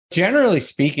Generally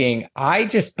speaking, I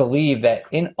just believe that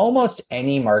in almost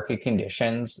any market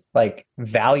conditions, like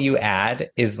value add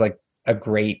is like a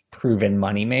great proven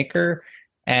moneymaker.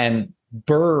 And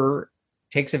Burr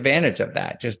takes advantage of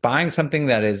that, just buying something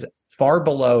that is far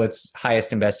below its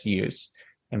highest and best use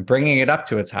and bringing it up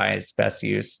to its highest best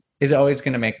use is always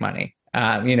going to make money,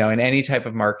 in any type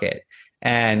of market.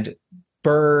 And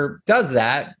Burr does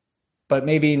that, but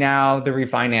maybe now the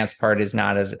refinance part is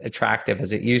not as attractive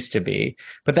as it used to be.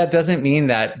 But that doesn't mean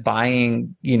that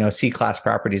buying, C-class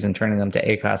properties and turning them to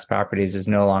A-class properties is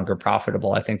no longer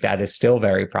profitable. I think that is still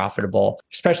very profitable,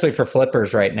 especially for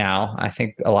flippers right now. I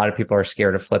think a lot of people are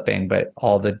scared of flipping, but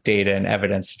all the data and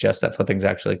evidence suggests that flipping is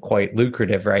actually quite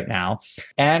lucrative right now.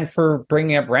 And for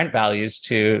bringing up rent values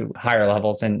to higher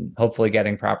levels and hopefully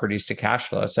getting properties to cash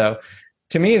flow. So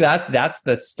to me, that's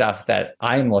the stuff that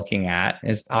I'm looking at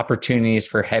is opportunities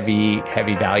for heavy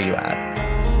value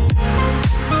add.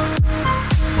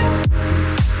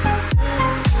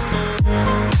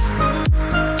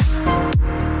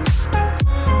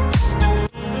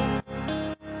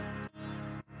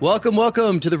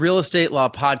 Welcome to the Real Estate Law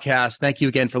Podcast. Thank you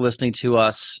again for listening to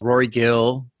us. Rory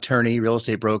Gill, attorney, real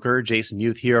estate broker, Jason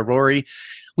Muth here. Rory,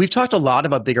 we've talked a lot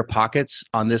about bigger pockets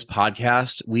on this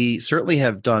podcast. We certainly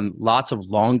have done lots of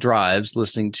long drives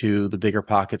listening to the Bigger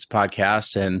Pockets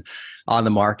podcast and On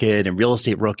the Market and Real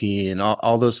Estate Rookie and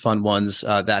all those fun ones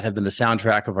that have been the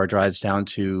soundtrack of our drives down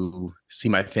to see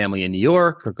my family in New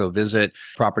York or go visit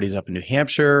properties up in New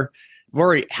Hampshire.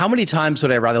 Rory, how many times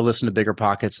would I rather listen to Bigger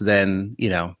Pockets than,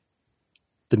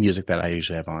 the music that I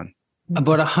usually have on?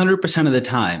 About 100% of the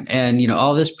time. And,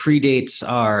 all this predates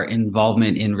our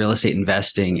involvement in real estate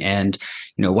investing and,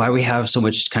 why we have so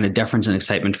much kind of deference and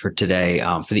excitement for today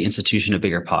for the institution of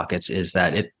Bigger Pockets is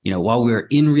that while we were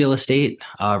in real estate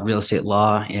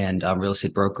law and real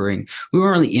estate brokering, we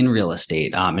weren't really in real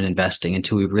estate and investing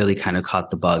until we really kind of caught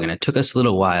the bug. And it took us a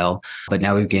little while, but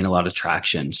now we've gained a lot of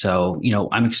traction. So,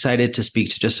 I'm excited to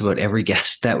speak to just about every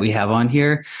guest that we have on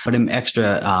here, but I'm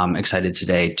extra excited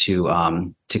today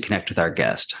to connect with our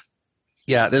guest.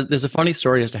 Yeah, there's a funny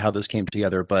story as to how this came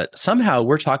together, but somehow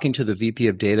we're talking to the VP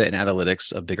of Data and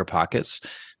Analytics of Bigger Pockets,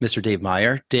 Mr. Dave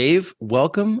Meyer. Dave,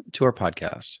 welcome to our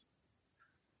podcast.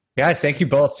 Guys, thank you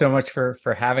both so much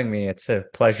for having me. It's a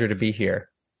pleasure to be here.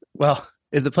 Well,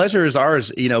 the pleasure is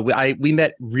ours. We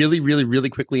met really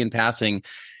quickly in passing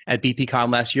at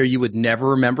BPCon last year. You would never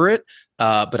remember it,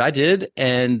 but I did.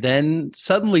 And then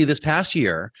suddenly this past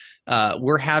year,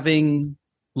 we're having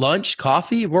lunch,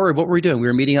 coffee. Rory, what were we doing? We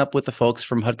were meeting up with the folks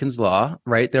from Hudkins Law,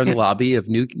 right there in the lobby of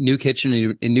New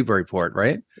Kitchen in Newburyport,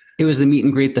 right? It was the meet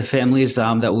and greet. The families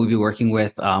that we'll be working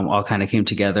with all kind of came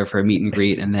together for a meet and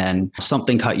greet, and then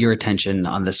something caught your attention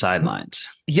on the sidelines.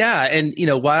 Yeah, and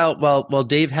while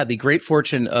Dave had the great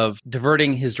fortune of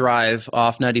diverting his drive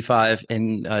off 95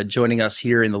 and joining us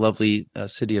here in the lovely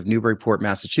city of Newburyport,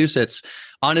 Massachusetts,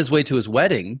 on his way to his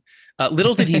wedding,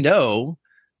 little did he know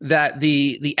that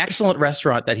the excellent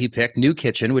restaurant that he picked, New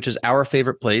Kitchen, which is our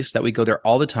favorite place, that we go there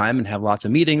all the time and have lots of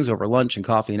meetings over lunch and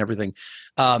coffee and everything.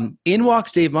 In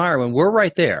walks Dave Meyer when we're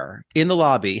right there in the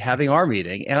lobby having our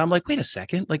meeting. And I'm like, wait a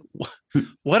second, like,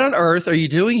 what on earth are you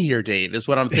doing here, Dave, is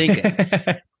what I'm thinking.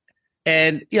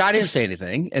 And, I didn't say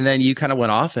anything. And then you kind of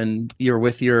went off and you're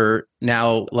with your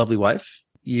now lovely wife.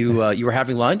 You were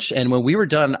having lunch. And when we were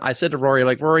done, I said to Rory,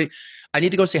 Rory, I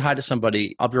need to go say hi to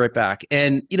somebody. I'll be right back.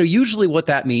 And, usually what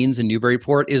that means in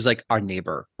Newburyport is like our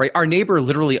neighbor, right? Our neighbor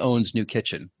literally owns New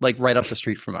Kitchen, like right up the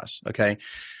street from us. Okay.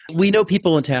 We know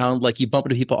people in town, like you bump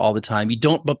into people all the time. You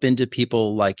don't bump into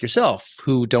people like yourself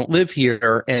who don't live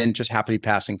here and just happen to be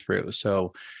passing through.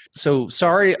 So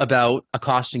sorry about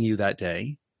accosting you that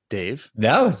day, Dave.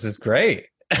 No, this is great.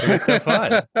 It was so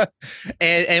fun.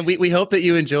 and we hope that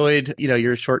you enjoyed,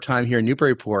 your short time here in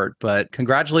Newburyport, but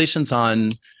congratulations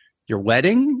on your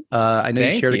wedding. I know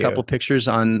you shared a couple pictures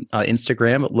on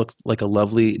Instagram. It looked like a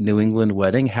lovely New England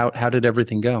wedding. How did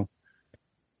everything go?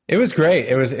 It was great.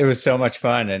 It was so much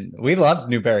fun. And we loved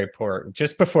Newburyport.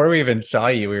 Just before we even saw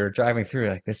you, we were driving through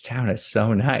like, this town is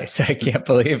so nice. I can't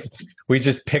believe we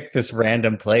just picked this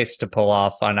random place to pull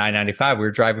off on I-95. We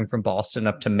were driving from Boston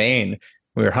up to Maine.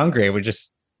 We were hungry.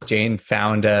 Jane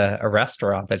found a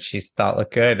restaurant that she thought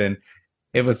looked good, and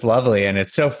it was lovely. And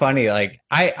it's so funny. Like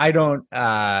I don't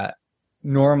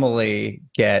normally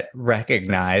get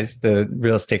recognized. The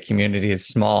real estate community is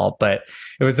small, but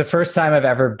it was the first time I've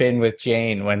ever been with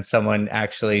Jane when someone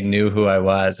actually knew who I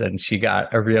was, and she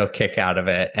got a real kick out of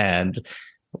it and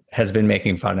has been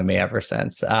making fun of me ever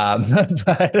since. So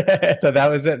that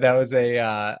was it. That was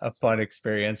a fun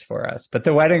experience for us. But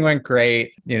the wedding went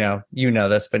great. You know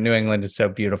this, but New England is so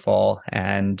beautiful,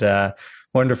 and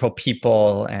wonderful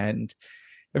people, and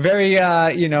a very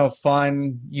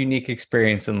fun, unique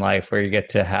experience in life where you get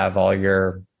to have all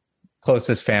your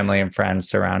closest family and friends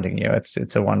surrounding you.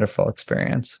 It's a wonderful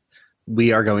experience.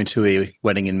 We are going to a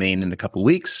wedding in Maine in a couple of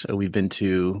weeks. We've been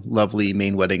to lovely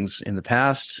Maine weddings in the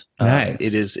past. Nice.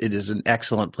 It is an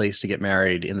excellent place to get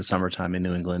married in the summertime in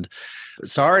New England.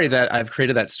 Sorry that I've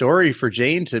created that story for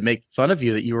Jane to make fun of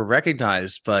you that you were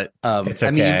recognized, but it's okay.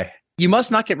 I mean, you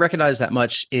must not get recognized that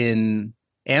much in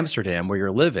Amsterdam where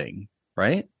you're living,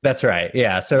 right? That's right.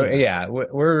 Yeah. So yeah,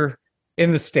 we're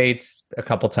in the States a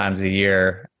couple times a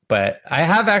year. But I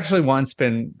have actually once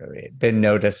been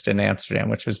noticed in Amsterdam,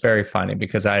 which was very funny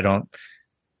because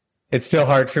it's still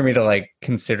hard for me to like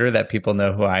consider that people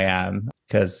know who I am,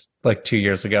 because like 2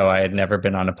 years ago, I had never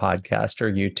been on a podcast or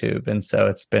YouTube. And so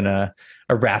it's been a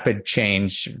rapid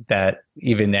change that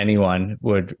even anyone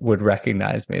would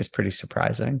recognize me is pretty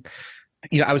surprising.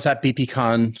 I was at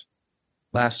BPCon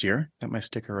last year. Got my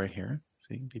sticker right here.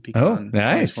 BPCon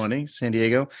nice. 2020, San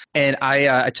Diego. And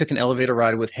I took an elevator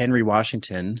ride with Henry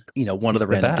Washington, one of the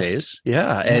random days.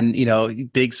 Yeah.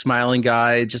 And, big smiling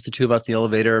guy, just the two of us in the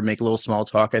elevator, make a little small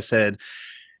talk. I said,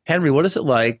 Henry, what is it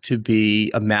like to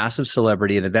be a massive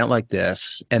celebrity at an event like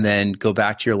this and then go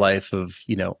back to your life of,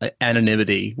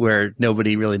 anonymity where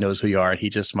nobody really knows who you are? And he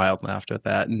just smiled and laughed at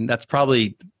that. And that's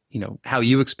probably, how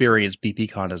you experience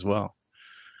BPCon as well.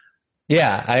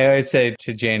 Yeah, I always say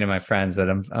to Jane and my friends that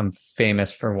I'm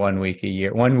famous for 1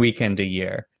 weekend a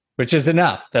year, which is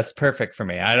enough. That's perfect for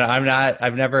me.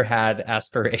 I've never had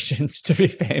aspirations to be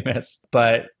famous,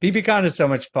 but BBCon is so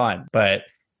much fun. But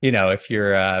if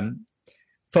you're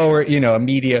a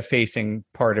media facing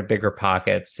part of Bigger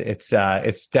Pockets, it's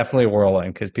definitely a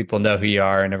whirlwind because people know who you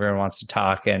are and everyone wants to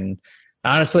talk. And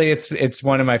honestly, it's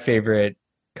one of my favorite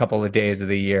couple of days of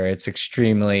the year. It's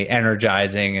extremely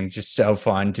energizing and just so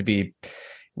fun to be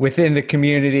within the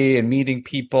community and meeting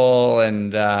people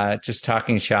and just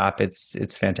talking shop.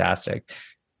 It's fantastic.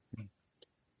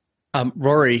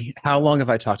 Rory, how long have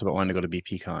I talked about wanting to go to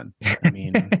BPCon? I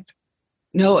mean,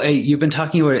 no, you've been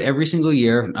talking about it every single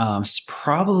year.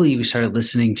 Probably we started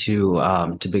listening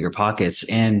to Bigger Pockets,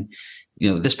 and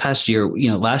this past year,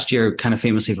 last year, kind of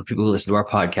famously for people who listen to our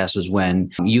podcast, was when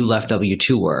you left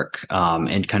W-2 work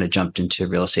and kind of jumped into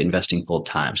real estate investing full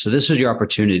time. So this was your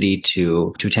opportunity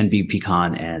to attend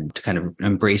BPCon and to kind of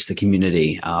embrace the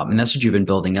community. And that's what you've been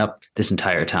building up this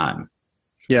entire time.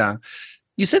 Yeah.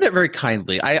 You say that very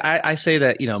kindly. I say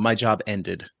that, my job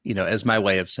ended, as my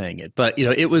way of saying it. But,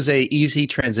 it was a easy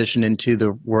transition into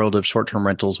the world of short-term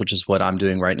rentals, which is what I'm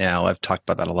doing right now. I've talked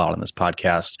about that a lot on this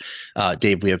podcast.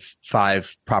 Dave, we have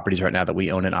 5 properties right now that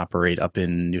we own and operate up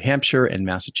in New Hampshire and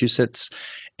Massachusetts.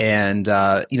 And,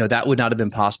 that would not have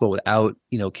been possible without,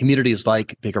 communities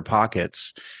like Bigger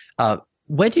Pockets.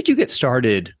 When did you get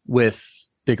started with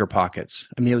Bigger Pockets?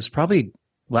 I mean, it was probably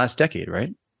last decade,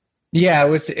 right? Yeah, it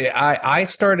was. I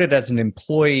started as an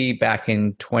employee back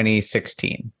in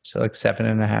 2016, so like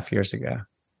 7.5 years ago.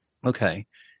 Okay,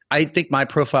 I think my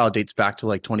profile dates back to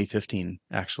like 2015,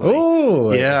 actually.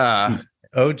 Oh, yeah.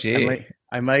 Oh, gee.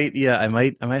 I might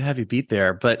have you beat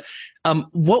there. But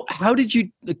how did you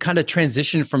kind of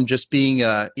transition from just being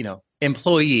a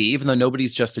employee, even though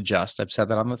nobody's just a just? I've said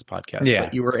that on this podcast. Yeah,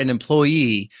 but you were an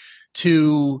employee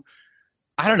to,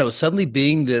 I don't know, suddenly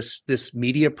being this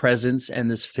media presence and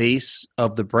this face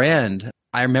of the brand.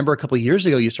 I remember a couple of years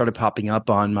ago, you started popping up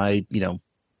on my,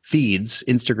 feeds,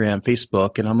 Instagram,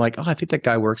 Facebook. And I'm like, oh, I think that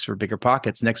guy works for Bigger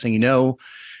Pockets. Next thing you know,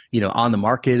 On the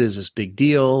Market is this big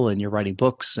deal and you're writing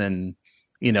books and,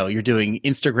 you're doing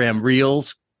Instagram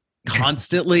reels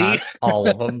constantly. Not all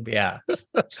of them. Yeah.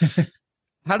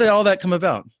 How did all that come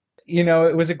about?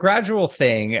 It was a gradual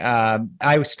thing.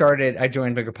 I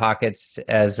joined Bigger Pockets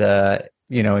as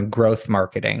in growth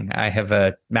marketing. I have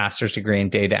a master's degree in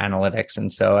data analytics.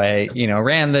 And so I,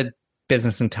 ran the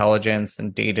business intelligence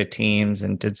and data teams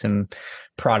and did some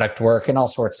product work and all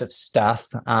sorts of stuff.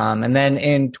 And then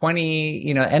in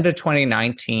end of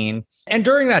 2019, and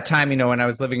during that time, when I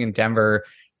was living in Denver,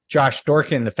 Josh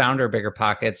Dorkin, the founder of Bigger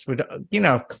Pockets, would,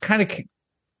 kind of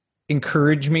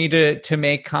encourage me to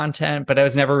make content, but I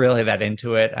was never really that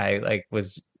into it. I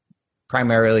was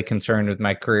primarily concerned with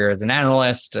my career as an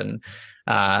analyst and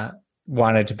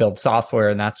wanted to build software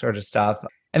and that sort of stuff.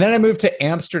 And then I moved to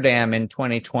Amsterdam in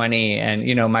 2020,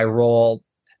 and my role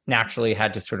naturally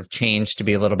had to sort of change to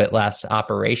be a little bit less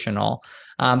operational.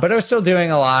 But I was still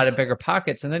doing a lot of Bigger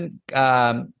Pockets, and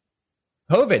then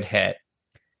COVID hit,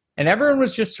 and everyone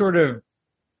was just sort of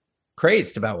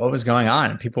crazed about what was going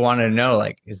on. And people wanted to know,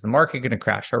 like, is the market going to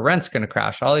crash? Are rents going to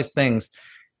crash? All these things.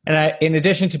 And in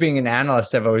addition to being an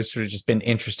analyst, I've always sort of just been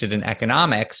interested in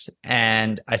economics.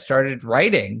 And I started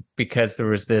writing because there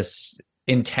was this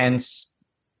intense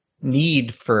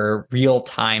need for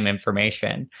real-time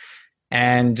information.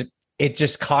 And it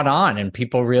just caught on, and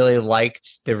people really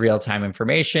liked the real-time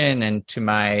information. And to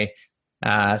my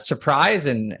surprise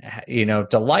and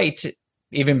delight,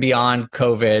 even beyond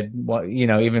COVID,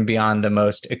 even beyond the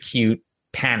most acute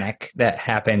panic that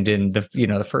happened in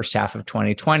the first half of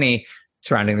 2020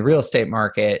 surrounding the real estate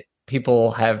market,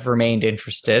 people have remained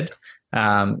interested.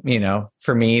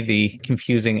 For me, the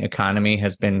confusing economy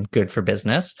has been good for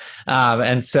business.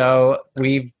 And so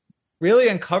we've really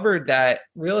uncovered that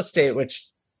real estate, which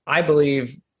I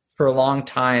believe for a long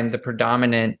time, the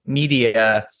predominant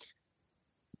media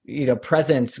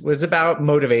presence was about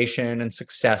motivation and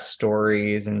success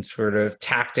stories and sort of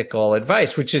tactical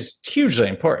advice, which is hugely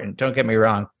important. Don't get me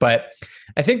wrong. But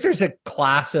I think there's a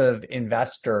class of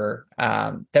investor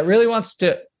that really wants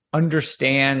to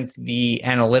understand the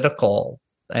analytical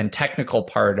and technical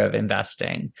part of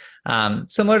investing.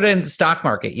 Similar to in the stock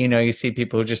market, you see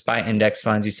people who just buy index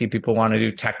funds. You see people want to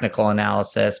do technical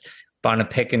analysis, want to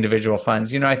pick individual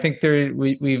funds. I think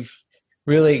we've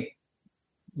really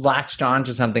latched on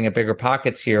to something at Bigger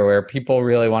Pockets here where people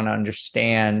really want to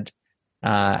understand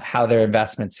how their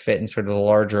investments fit in sort of the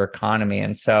larger economy.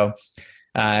 And so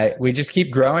we just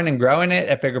keep growing and growing it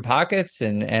at Bigger Pockets.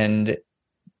 And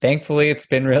thankfully, it's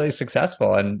been really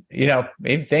successful. And,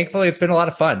 maybe thankfully, it's been a lot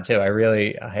of fun, too.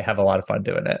 I have a lot of fun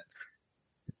doing it.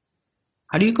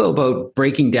 How do you go about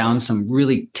breaking down some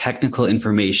really technical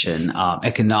information,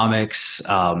 economics,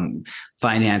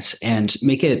 finance, and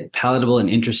make it palatable and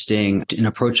interesting and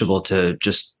approachable to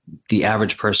just the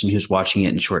average person who's watching it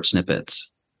in short snippets?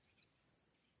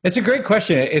 It's a great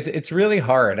question. It's really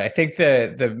hard. I think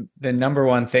the number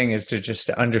one thing is to just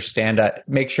understand,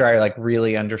 make sure I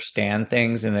really understand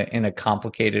things in a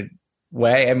complicated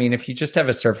way. I mean, if you just have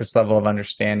a surface level of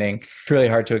understanding, it's really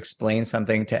hard to explain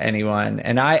something to anyone.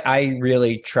 And I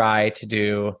really try to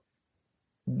do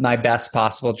my best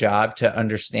possible job to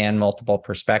understand multiple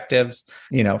perspectives.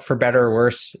 For better or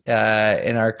worse,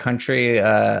 in our country,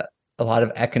 a lot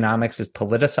of economics is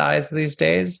politicized these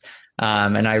days.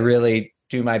 And I really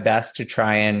do my best to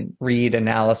try and read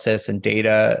analysis and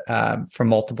data from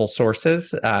multiple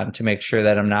sources to make sure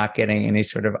that I'm not getting any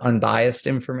sort of unbiased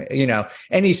information,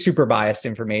 any super biased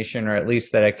information, or at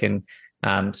least that I can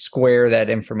square that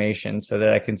information so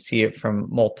that I can see it from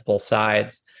multiple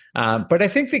sides. But I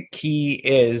think the key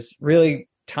is really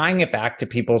tying it back to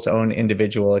people's own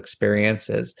individual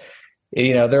experiences.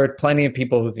 There are plenty of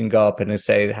people who can go up and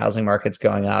say the housing market's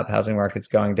going up, housing market's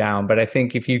going down. But I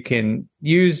think if you can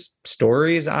use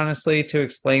stories, honestly, to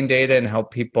explain data and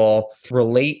help people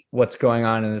relate what's going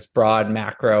on in this broad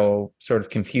macro sort of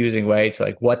confusing way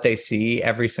to what they see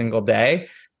every single day,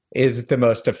 is the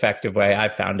most effective way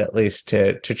I've found, at least,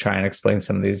 to try and explain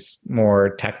some of these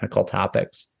more technical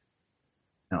topics.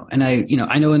 And I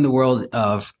know in the world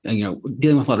of,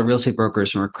 dealing with a lot of real estate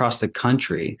brokers from across the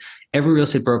country, every real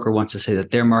estate broker wants to say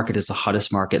that their market is the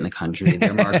hottest market in the country.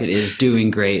 Their market is doing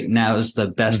great. Now is the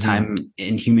best time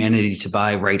in humanity to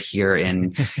buy right here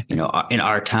in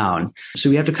our town. So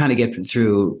we have to kind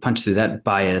of punch through that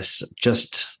bias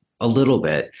just a little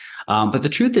bit. But the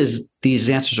truth is, these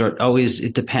answers are always,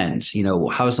 it depends.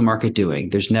 How is the market doing?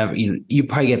 There's never, you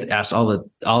probably get asked all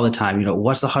the time,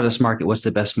 what's the hottest market? What's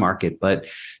the best market? But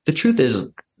the truth is,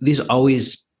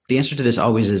 the answer to this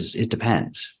always is, it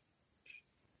depends.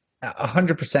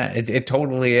 100%. It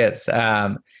totally is.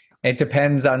 It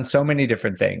depends on so many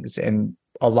different things. And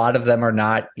a lot of them are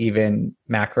not even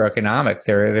macroeconomic.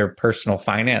 They're personal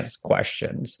finance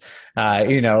questions.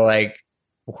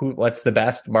 What's the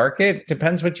best market?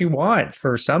 Depends what you want.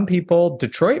 For some people,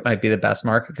 Detroit might be the best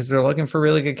market because they're looking for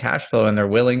really good cash flow and they're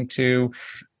willing to,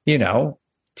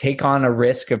 take on a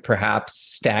risk of perhaps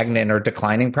stagnant or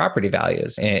declining property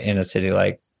values in a city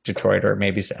like Detroit or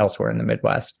maybe elsewhere in the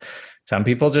Midwest. Some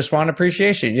people just want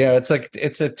appreciation.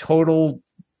 It's a total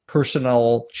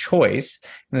personal choice,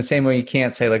 in the same way you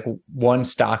can't say one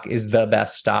stock is the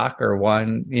best stock or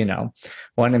one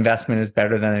investment is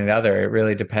better than another. It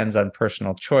really depends on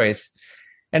personal choice.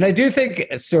 And I do think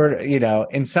sort of,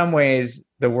 in some ways,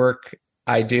 the work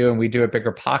I do and we do at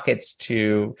Bigger Pockets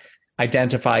to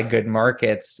identify good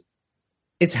markets,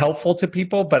 it's helpful to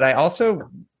people, but I also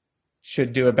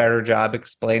should do a better job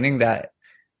explaining that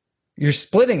you're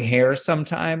splitting hairs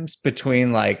sometimes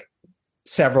between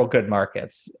several good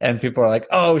markets, and people are like,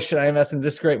 oh, should I invest in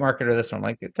this great market or this one? I'm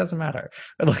like, it doesn't matter.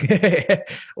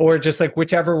 Or just like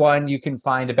whichever one you can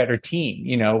find a better team,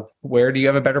 where do you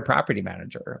have a better property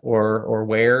manager, or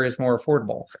where is more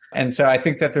affordable? And so I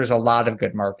think that there's a lot of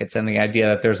good markets, and the idea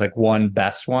that there's like one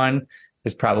best one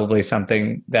is probably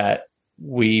something that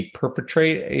we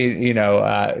perpetrate,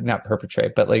 not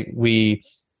perpetrate, but like we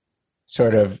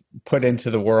sort of put into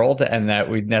the world, and that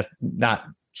we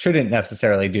shouldn't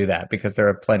necessarily do that, because there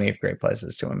are plenty of great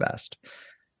places to invest.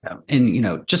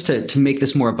 And just to make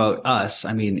this more about us,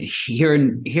 I mean, here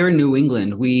in New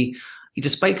England, we,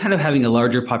 despite kind of having a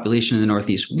larger population in the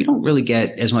Northeast, we don't really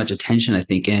get as much attention, I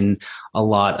think, in a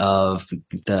lot of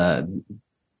the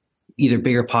either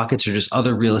bigger pockets or just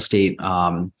other real estate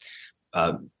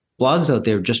blogs out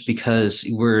there, just because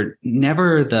we're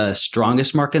never the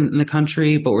strongest market in the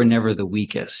country, but we're never the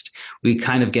weakest. We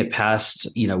kind of get past,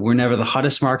 we're never the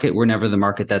hottest market. We're never the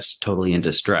market that's totally in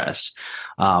distress.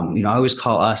 I always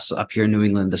call us up here in New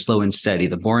England the slow and steady,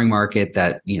 the boring market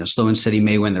that, slow and steady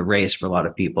may win the race for a lot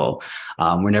of people.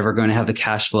 We're never going to have the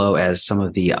cash flow as some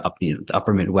of the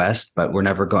upper Midwest, but we'll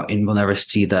never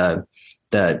see the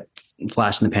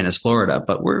flash in the pan as Florida,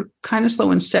 but we're kind of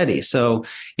slow and steady. So,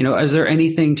 is there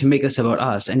anything to make this about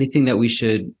us? Anything that we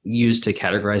should use to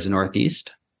categorize the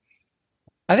Northeast?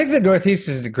 I think the Northeast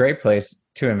is a great place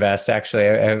to invest. Actually,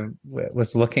 I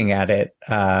was looking at it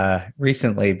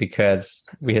recently because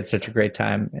we had such a great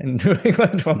time in New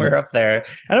England when we were up there.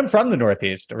 And I'm from the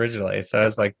Northeast originally. So I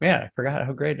was like, man, I forgot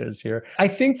how great it is here. I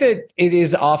think that it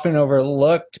is often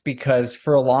overlooked because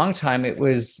for a long time it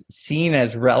was seen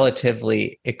as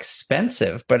relatively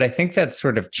expensive. But I think that's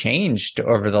sort of changed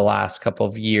over the last couple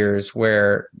of years,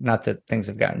 where not that things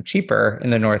have gotten cheaper in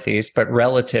the Northeast, but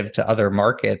relative to other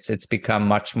markets, it's become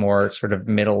much more sort of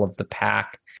middle of the pack.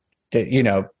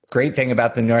 The great thing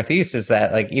about the Northeast is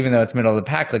that, like, even though it's middle of the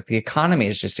pack, like the economy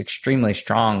is just extremely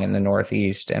strong in the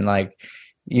Northeast, and like,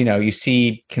 you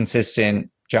see consistent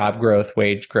job growth,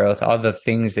 wage growth, all the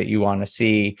things that you want to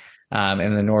see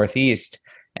in the Northeast.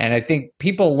 And I think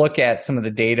people look at some of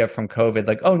the data from COVID,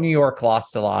 like, oh, New York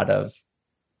lost a lot of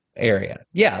area.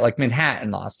 Yeah, like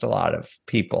Manhattan lost a lot of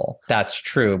people. That's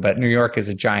true. But New York is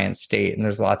a giant state, and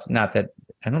there's lots, not that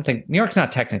I don't think New York's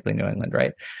not technically New England,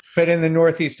 right? But in the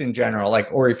Northeast in general, like,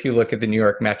 or if you look at the New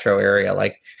York metro area,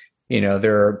 like,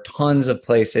 there are tons of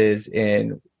places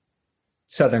in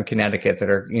Southern Connecticut that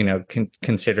are,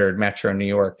 considered metro New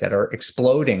York that are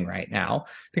exploding right now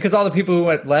because all the people who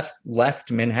had left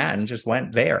Manhattan just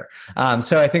went there.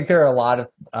 So I think there are a lot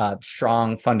of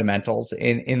strong fundamentals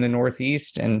in the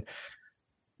Northeast, and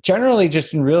generally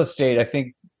just in real estate. I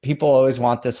think people always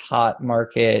want this hot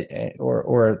market,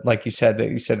 or like you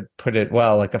said, put it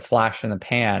well, like a flash in the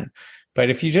pan.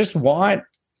 But if you just want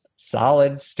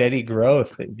solid, steady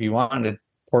growth, if you want a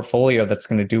portfolio that's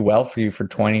going to do well for you for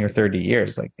 20 or 30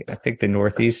 years, like, I think the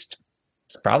Northeast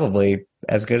is probably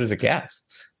as good as it gets.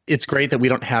 It's great that we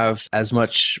don't have as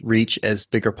much reach as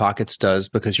Bigger Pockets does,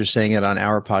 because you're saying it on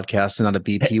our podcast and not a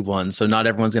BP one. So not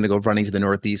everyone's going to go running to the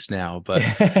Northeast now, but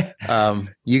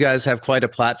you guys have quite a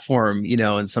platform,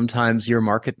 and sometimes you're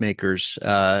market makers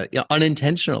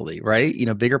unintentionally, right?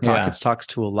 Bigger Pockets talks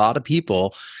to a lot of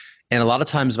people. And a lot of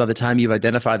times by the time you've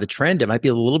identified the trend, it might be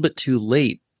a little bit too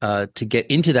late to get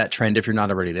into that trend if you're not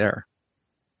already there.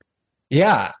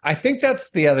 Yeah, I think that's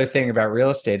the other thing about real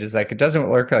estate, is like, it doesn't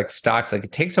work like stocks. Like,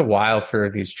 it takes a while for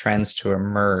these trends to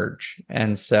emerge.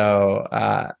 And so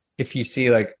if you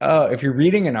see like, if you're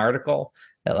reading an article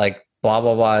that like blah,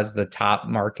 blah, blah is the top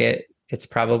market, it's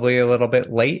probably a little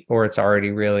bit late, or it's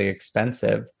already really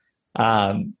expensive.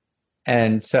 And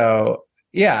so,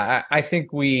 yeah, I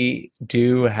think we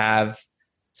do have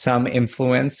some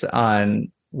influence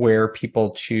on where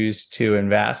people choose to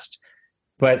invest.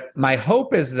 But my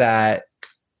hope is that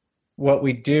what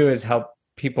we do is help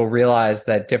people realize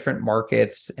that different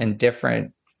markets and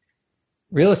different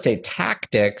real estate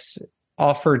tactics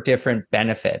offer different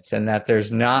benefits, and that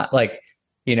there's not like,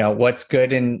 what's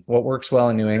good and what works well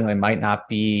in New England might not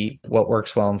be what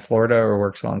works well in Florida or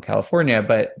works well in California,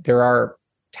 but there are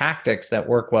tactics that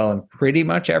work well in pretty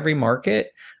much every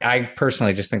market. I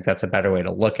personally just think that's a better way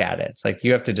to look at it. It's like,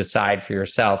 you have to decide for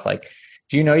yourself, like,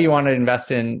 do you want to invest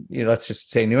in, let's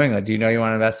just say New England. Do you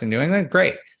want to invest in New England?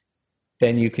 Great.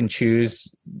 Then you can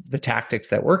choose the tactics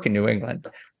that work in New England.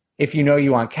 If you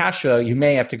want cash flow, you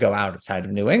may have to go outside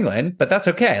of New England, but that's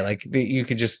okay. Like, you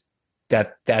could just,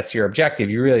 that's your objective.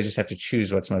 You really just have to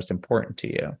choose what's most important to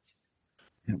you.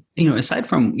 Aside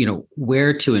from,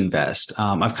 where to invest,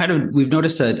 we've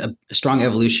noticed a strong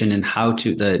evolution in on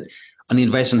the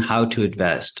advice on how to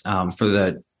invest for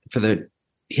the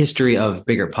history of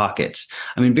bigger pockets.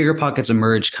 I mean, bigger pockets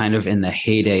emerged kind of in the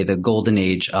heyday, the golden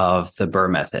age of the Burr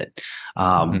method,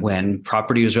 when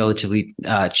property was relatively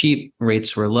cheap,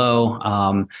 rates were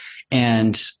low,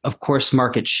 and of course,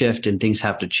 markets shift and things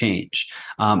have to change.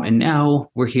 And now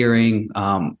we're hearing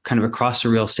kind of across the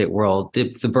real estate world,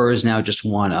 the Burr is now just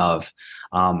one of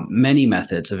many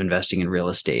methods of investing in real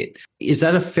estate. Is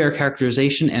that a fair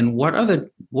characterization? And what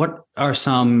are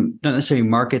some, not necessarily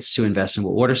markets to invest in,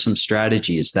 but what are some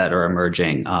strategies that are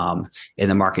emerging in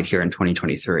the market here in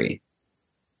 2023?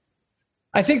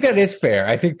 I think that is fair.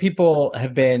 I think people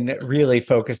have been really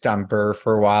focused on Burr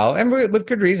for a while, and with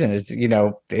good reason. It's,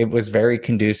 it was very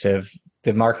conducive.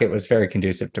 The market was very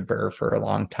conducive to Burr for a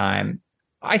long time.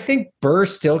 I think Burr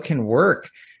still can work.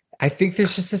 I think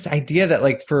there's just this idea that,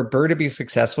 like, for a Burr to be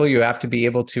successful, you have to be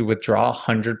able to withdraw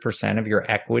 100% of your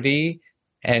equity.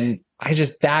 And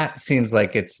that seems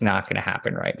like it's not going to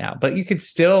happen right now. But you could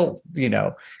still,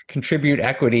 contribute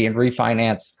equity and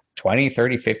refinance 20,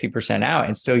 30, 50% out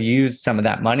and still use some of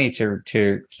that money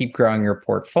to keep growing your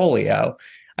portfolio.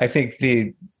 I think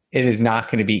it is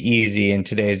not going to be easy in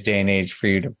today's day and age for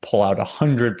you to pull out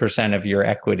 100% of your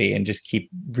equity and just keep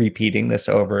repeating this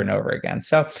over and over again.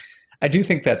 So I do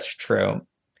think that's true.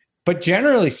 But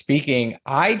generally speaking,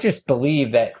 I just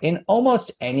believe that in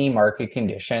almost any market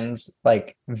conditions,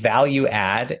 like, value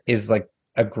add is like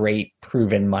a great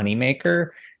proven moneymaker.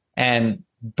 And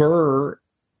Burr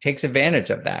takes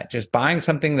advantage of that. Just buying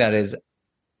something that is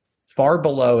far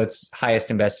below its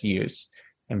highest and best use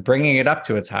and bringing it up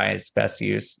to its highest best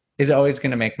use is always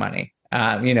going to make money,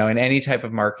 in any type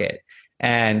of market.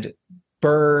 And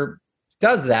Burr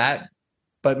does that.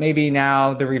 But maybe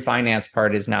now the refinance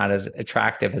part is not as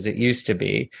attractive as it used to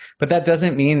be. But that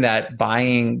doesn't mean that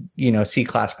buying,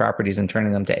 C-class properties and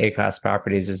turning them to A-class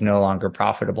properties is no longer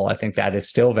profitable. I think that is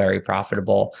still very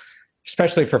profitable,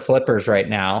 especially for flippers right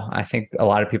now. I think a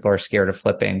lot of people are scared of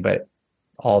flipping, but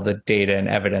all the data and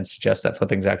evidence suggests that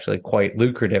flipping is actually quite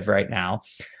lucrative right now.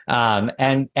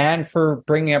 And for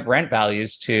bringing up rent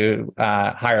values to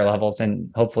higher levels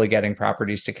and hopefully getting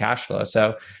properties to cash flow.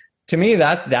 So to me,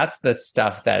 that's the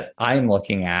stuff that I'm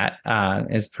looking at,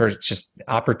 is for just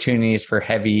opportunities for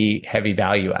heavy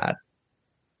value add.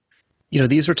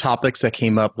 These were topics that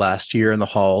came up last year in the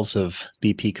halls of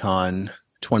BPCon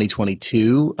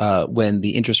 2022, when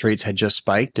the interest rates had just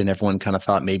spiked and everyone kind of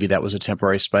thought maybe that was a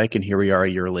temporary spike. And here we are a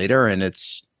year later and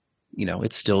it's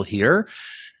still here.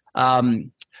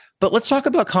 But let's talk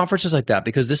about conferences like that,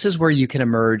 because this is where you can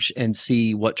emerge and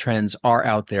see what trends are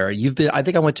out there. I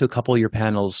think I went to a couple of your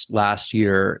panels last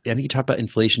year. I think you talked about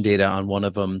inflation data on one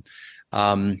of them.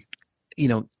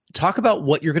 Talk about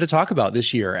what you're going to talk about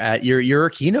this year at you're a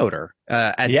keynoter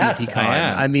at Yes, BPCon. I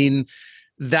am. I mean,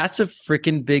 that's a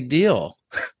freaking big deal.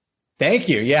 Thank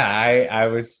you. Yeah, I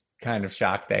was kind of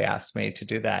shocked they asked me to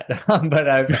do that, but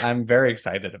I'm very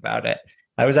excited about it.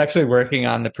 I was actually working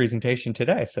on the presentation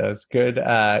today, so it's good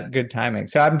timing.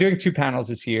 So I'm doing 2 panels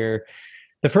this year.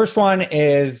 The first one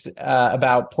is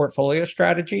about portfolio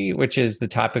strategy, which is the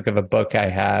topic of a book I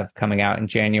have coming out in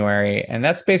January. And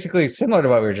that's basically similar to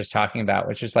what we were just talking about,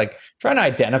 which is like trying to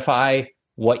identify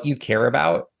what you care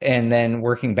about and then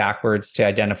working backwards to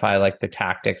identify like the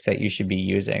tactics that you should be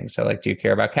using. So like, do you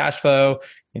care about cash flow?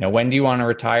 When do you want to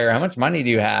retire? How much money do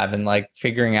you have? And like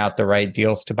figuring out the right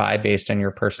deals to buy based on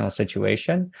your personal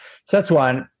situation. So that's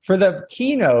one. For the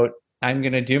keynote, I'm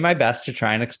going to do my best to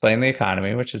try and explain the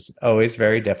economy, which is always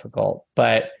very difficult.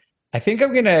 But I think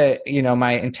I'm going to,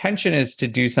 my intention is to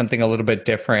do something a little bit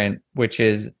different, which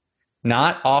is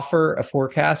not offer a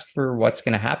forecast for what's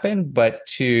going to happen, but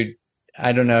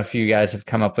I don't know if you guys have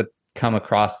come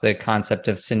across the concept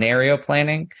of scenario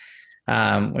planning,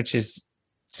 which is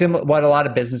similar what a lot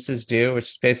of businesses do,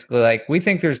 which is basically like, we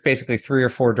think there's basically 3 or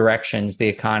 4 directions the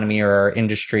economy or our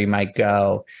industry might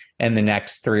go in the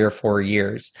next 3 or 4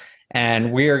 years.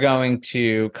 And we are going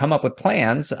to come up with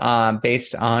plans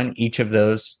based on each of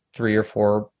those 3 or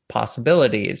 4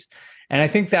 possibilities. And I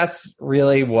think that's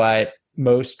really what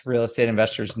most real estate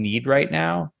investors need right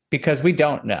now, because we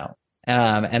don't know.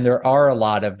 And there are a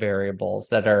lot of variables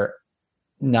that are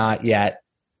not yet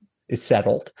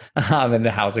settled in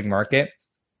the housing market.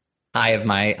 I have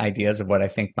my ideas of what I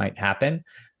think might happen.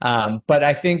 But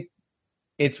I think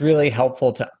it's really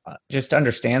helpful to just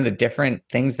understand the different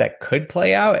things that could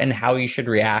play out and how you should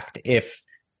react if,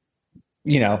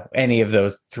 any of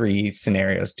those 3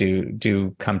 scenarios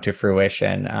do come to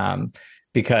fruition.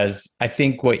 Because I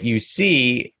think what you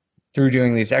see through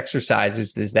doing these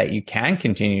exercises is that you can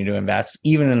continue to invest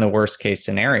even in the worst case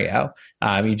scenario.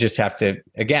 You just have to,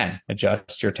 again,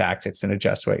 adjust your tactics and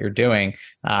adjust what you're doing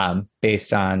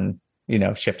based on,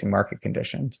 shifting market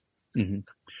conditions. Mm-hmm.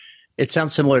 It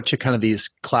sounds similar to kind of these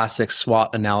classic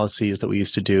SWOT analyses that we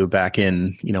used to do back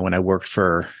in, when I worked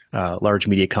for large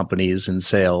media companies in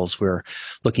sales. We're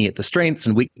looking at the strengths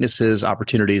and weaknesses,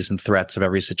 opportunities and threats of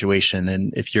every situation.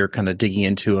 And if you're kind of digging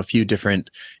into a few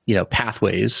different,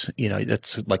 pathways,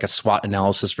 that's like a SWOT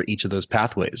analysis for each of those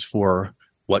pathways for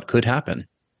what could happen.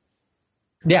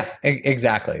 Yeah,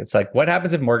 exactly. It's like, what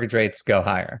happens if mortgage rates go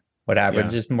higher? What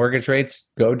happens if mortgage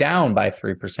rates go down by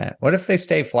 3%? What if they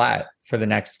stay flat for the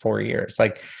next 4 years?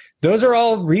 Like, those are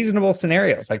all reasonable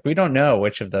scenarios. Like, we don't know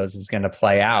which of those is going to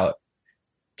play out.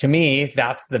 To me,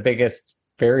 that's the biggest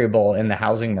variable in the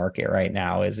housing market right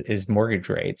now is mortgage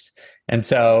rates. And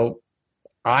so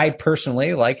I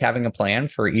personally like having a plan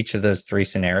for each of those three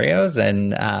scenarios,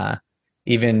 and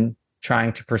even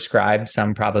trying to prescribe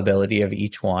some probability of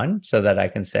each one so that I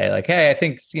can say like, hey, I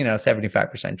think,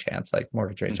 75% chance like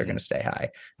mortgage rates are going to stay high.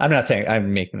 I'm not saying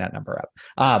I'm making that number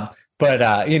up.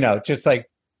 But just like,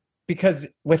 because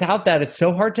without that, it's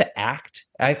so hard to act.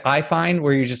 I find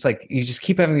where you just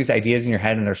keep having these ideas in your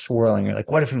head and they're swirling. You're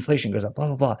like, what if inflation goes up, blah,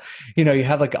 blah, blah. You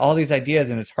have like all these ideas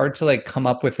and it's hard to like come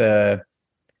up with a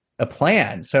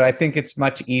plan. So I think it's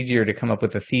much easier to come up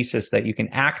with a thesis that you can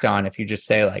act on if you just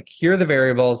say like, here are the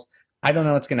variables. I don't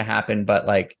know what's going to happen, but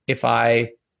like if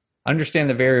I understand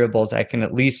the variables, I can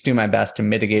at least do my best to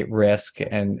mitigate risk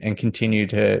and continue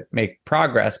to make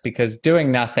progress, because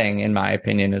doing nothing, in my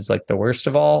opinion, is like the worst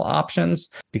of all options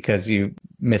because you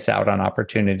miss out on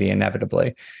opportunity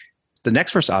inevitably. The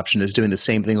next first option is doing the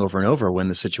same thing over and over when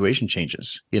the situation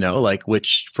changes, like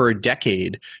which for a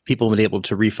decade, people have been able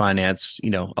to refinance,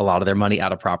 a lot of their money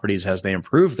out of properties as they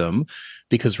improve them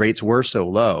because rates were so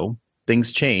low.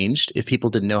 Things changed. If people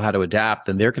didn't know how to adapt,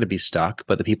 then they're going to be stuck.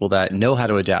 But the people that know how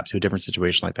to adapt to a different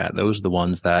situation like that, those are the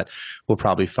ones that will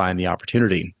probably find the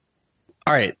opportunity.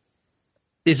 All right.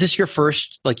 Is this your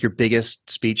first, like your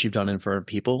biggest speech you've done in front of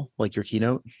people, like your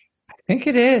keynote? I think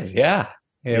it is. Yeah,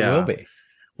 it will be.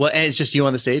 Well, and it's just you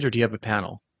on the stage, or do you have a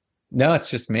panel? No,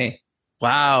 it's just me.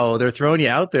 Wow. They're throwing you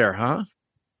out there, huh? All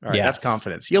right. Yes. That's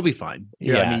confidence. You'll be fine.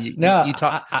 Yeah. You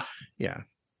talk. Yeah.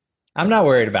 I'm not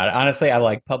worried about it. Honestly, I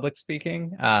like public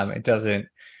speaking. It doesn't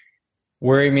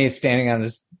worry me standing on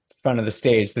this front of the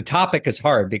stage. The topic is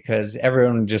hard because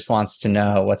everyone just wants to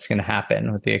know what's going to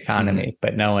happen with the economy,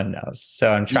 but no one knows.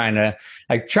 So I'm trying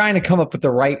to come up with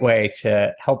the right way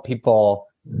to help people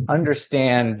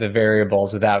understand the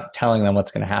variables without telling them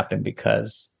what's going to happen,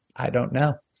 because I don't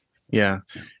know. Yeah.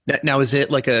 Now, is it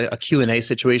like a Q&A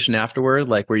situation afterward,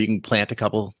 like where you can plant a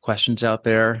couple questions out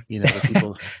there, the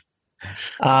people...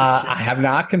 I have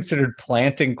not considered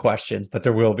planting questions, but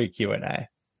there will be Q&A.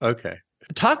 Okay.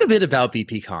 Talk a bit about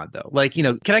BPCon though. Like,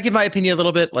 can I give my opinion a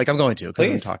little bit? Like I'm going to, because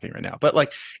I'm talking right now, but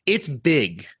like it's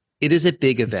big. It is a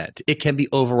big event. It can be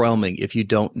overwhelming if you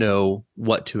don't know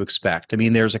what to expect. I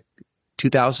mean, there's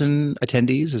 2,000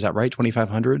 attendees. Is that right?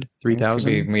 2,500,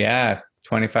 3,000? Yeah.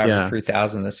 25 or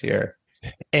 3,000 this year.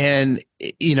 And,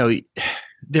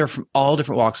 they're from all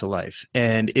different walks of life.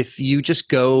 And if you just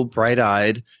go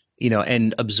bright-eyed,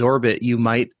 and absorb it, you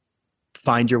might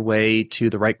find your way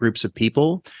to the right groups of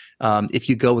people. If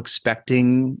you go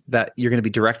expecting that you're going to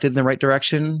be directed in the right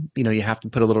direction, you have to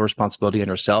put a little responsibility on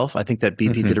yourself. I think that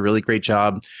BP did a really great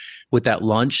job with that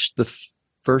lunch the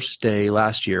first day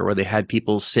last year, where they had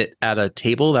people sit at a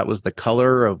table that was the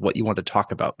color of what you want to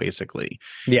talk about, basically.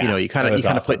 Yeah,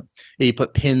 you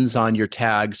put pins on your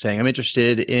tag saying, I'm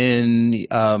interested in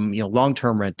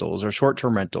long-term rentals or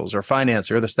short-term rentals or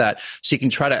finance or this, that. So you can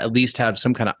try to at least have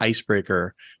some kind of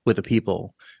icebreaker with the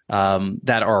people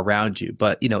that are around you.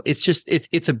 But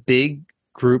it's a big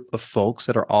group of folks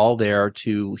that are all there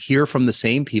to hear from the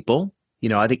same people.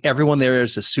 I think everyone there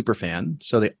is a super fan,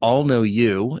 so they all know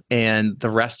you and the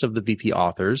rest of the VP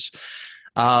authors.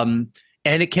 And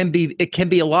it can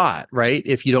be a lot, right?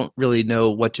 If you don't really know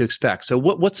what to expect. So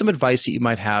what's some advice that you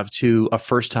might have to a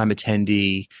first-time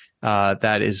attendee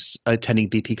that is attending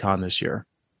BPCon this year?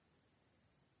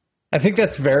 I think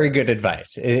that's very good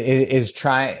advice, is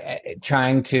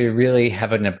trying to really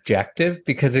have an objective,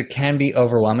 because it can be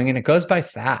overwhelming and it goes by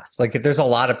fast. Like there's a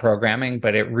lot of programming,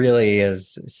 but it really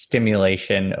is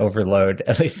stimulation overload,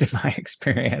 at least in my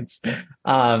experience.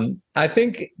 I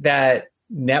think that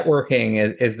networking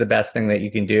is the best thing that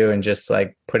you can do, and just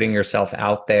like putting yourself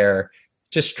out there,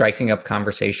 just striking up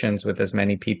conversations with as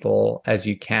many people as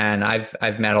you can.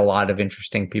 I've met a lot of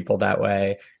interesting people that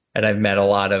way, and I've met a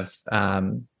lot of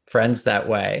friends that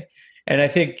way. And I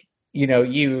think,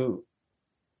 you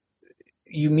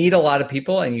meet a lot of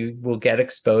people and you will get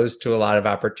exposed to a lot of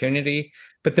opportunity,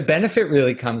 but the benefit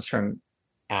really comes from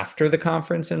after the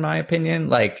conference, in my opinion.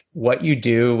 Like what you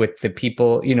do with the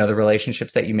people, the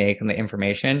relationships that you make and the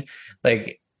information.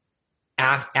 Like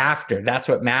after. That's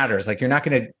what matters. Like, you're not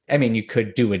going to, I mean, you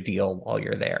could do a deal while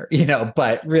you're there,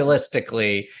 but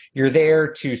realistically, you're there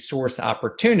to source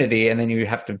opportunity, and then you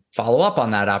have to follow up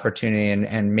on that opportunity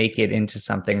and make it into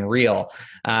something real.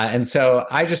 And so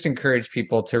I just encourage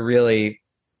people to really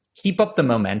keep up the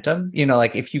momentum.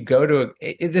 Like, if you go to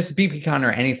this is BPCon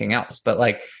or anything else, but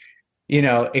like,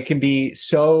 it can be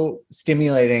so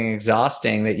stimulating and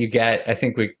exhausting that you get, I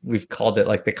think we've called it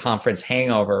like the conference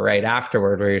hangover right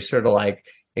afterward, where you're sort of like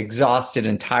exhausted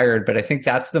and tired. But I think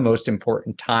that's the most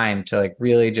important time to like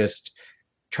really just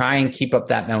try and keep up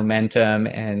that momentum.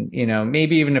 And,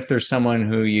 maybe even if there's someone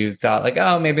who you thought like,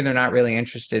 oh, maybe they're not really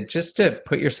interested, just to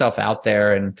put yourself out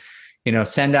there and,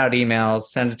 send out emails,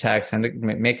 send a text,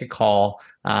 make a call,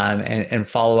 and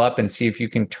follow up and see if you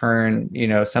can turn,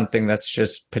 something that's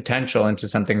just potential into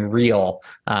something real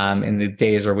in the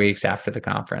days or weeks after the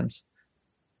conference.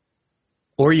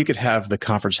 Or you could have the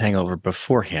conference hangover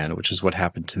beforehand, which is what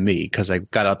happened to me, because I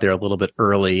got out there a little bit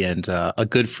early, and a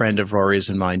good friend of Rory's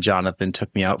and mine, Jonathan,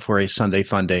 took me out for a Sunday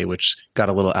fun day, which got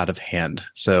a little out of hand.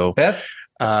 So that's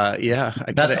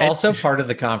also part of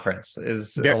the conference,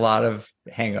 is a lot of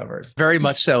hangovers. Very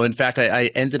much so. In fact,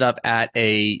 I ended up at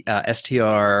a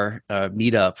STR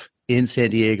meetup in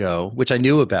San Diego, which I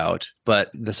knew about,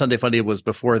 but the Sunday Fun Day was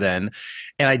before then,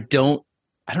 and I don't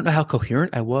know how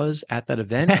coherent I was at that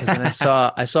event, because then I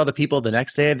saw the people the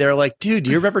next day. They're like, "Dude,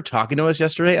 do you remember talking to us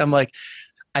yesterday?" I'm like,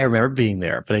 "I remember being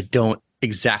there, but I don't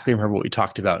exactly remember what we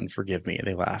talked about, and forgive me." And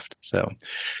they laughed. So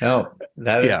no,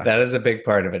 that is a big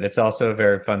part of it. It's also a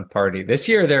very fun party. This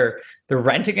year they're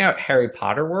renting out Harry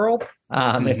Potter World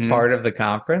as part of the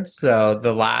conference. So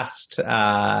the last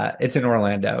it's in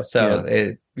Orlando. So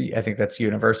I think that's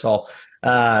Universal.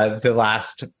 The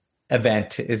last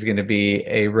event is going to be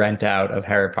a rent out of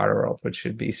Harry Potter World, which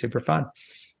should be super fun.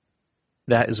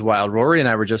 That is wild. Rory and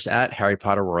I were just at Harry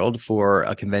Potter World for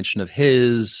a convention of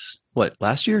his,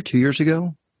 last year, 2 years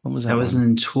ago? When was that? That was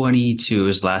in 22. It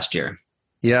was last year.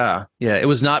 Yeah. It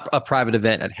was not a private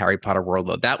event at Harry Potter World,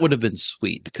 though. That would have been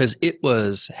sweet, because it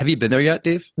was. Have you been there yet,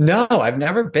 Dave? No, I've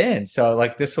never been. So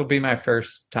like, this will be my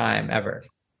first time ever.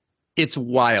 It's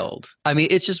wild. I mean,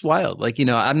 it's just wild. Like,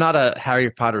 I'm not a Harry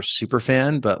Potter super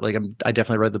fan, but like I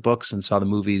definitely read the books and saw the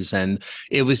movies, and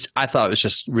I thought it was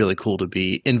just really cool to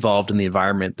be involved in the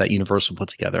environment that Universal put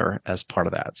together as part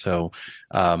of that. So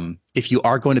if you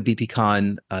are going to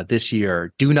BPCon this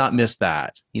year, do not miss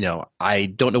that.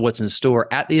 I don't know what's in store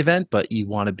at the event, but you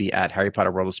want to be at Harry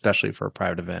Potter World, especially for a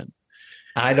private event.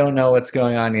 I don't know what's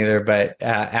going on either, but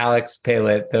Alex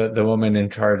Palet, the woman in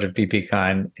charge of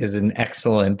BPCon, is an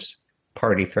excellent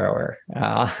party thrower. So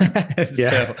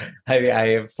I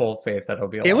have full faith that it'll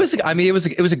be. It was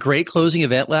a great closing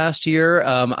event last year.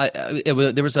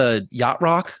 There was a yacht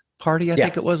rock party, I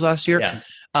think it was last year.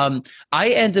 Yes. I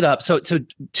ended up so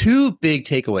two big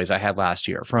takeaways I had last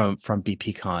year from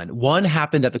BPCon. One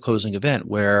happened at the closing event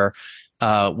where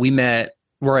I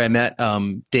met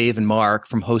Dave and Mark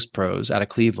from Host Pros out of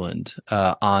Cleveland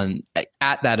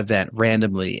at that event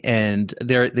randomly, and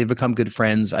they've become good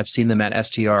friends. I've seen them at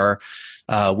STR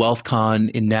WealthCon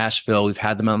in Nashville. We've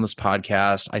had them on this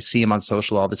podcast. I see them on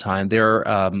social all the time. They're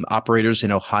operators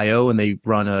in Ohio, and they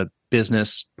run a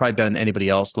business probably better than anybody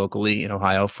else locally in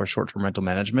Ohio for short-term rental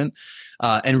management,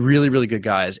 and really, really good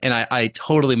guys. And I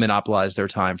totally monopolized their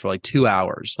time for like 2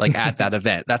 hours, like at that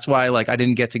event. That's why I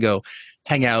didn't get to go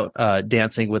hang out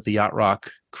dancing with the Yacht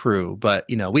Rock crew, but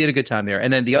we had a good time there.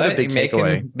 And then the other big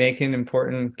takeaway, making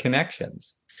important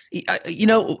connections.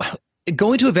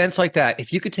 Going to events like that,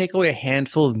 if you could take away a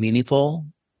handful of meaningful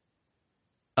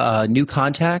new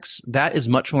contacts, that is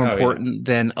much more important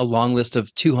than a long list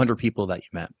of 200 people that you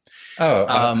met.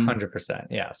 100%.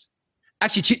 Yes.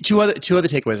 Actually, two other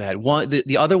takeaways I had. One,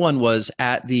 the other one was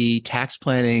at the tax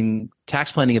planning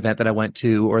event that I went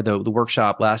to, or the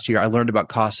workshop last year. I learned about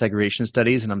cost segregation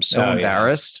studies, and I'm so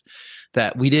embarrassed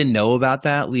that we didn't know about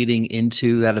that leading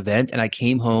into that event. And I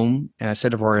came home and I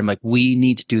said to Rory, I'm like, we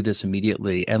need to do this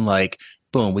immediately. And like,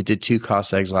 boom, we did 2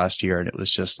 cost segs last year, and it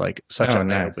was just like such an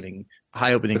eye-opening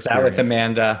was experience. That with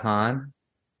Amanda Hahn?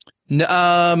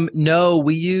 No,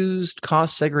 we used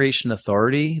Cost Segregation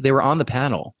Authority. They were on the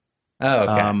panel. Oh,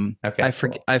 okay.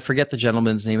 Okay. I forget the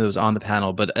gentleman's name that was on the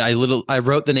panel, but I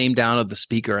wrote the name down of the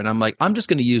speaker, and I'm like, I'm just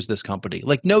going to use this company.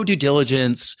 Like, no due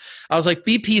diligence. I was like,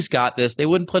 BP's got this. They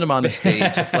wouldn't put him on the stage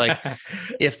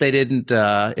if they didn't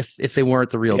if they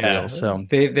weren't the real deal. So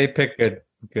they pick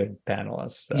good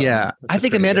panelists. So yeah, I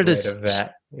think Amanda does.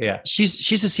 Yeah,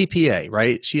 she's a CPA,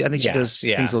 right? I think she does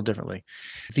things a little differently.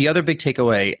 The other big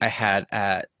takeaway I had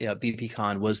at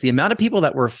BPCon was the amount of people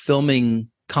that were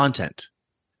filming content.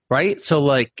 Right. So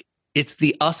like it's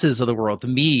the us's of the world, the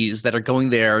me's that are going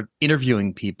there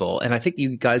interviewing people. And I think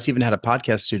you guys even had a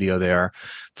podcast studio there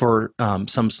for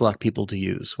some select people to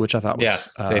use, which I thought was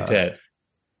Yes, they did.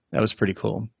 That was pretty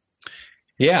cool.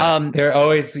 Yeah, they're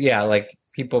always like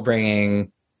people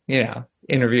bringing,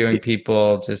 interviewing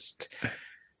people, just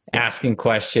asking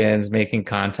questions, making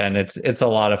content. It's a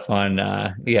lot of fun.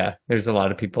 There's a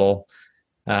lot of people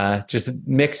just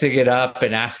mixing it up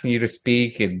and asking you to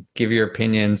speak and give your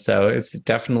opinion. So it's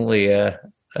definitely a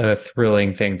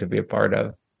thrilling thing to be a part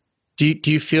of. Do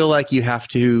you feel like you have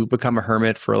to become a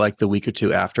hermit for like the week or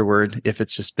two afterward if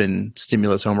it's just been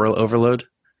stimulus overload?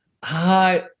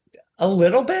 A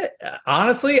little bit.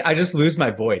 Honestly, I just lose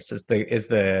my voice is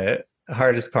the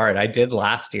hardest part. I did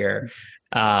last year,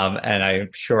 and I'm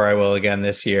sure I will again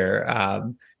this year.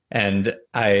 And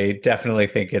I definitely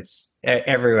think it's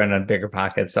everyone on Bigger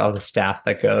Pockets, all the staff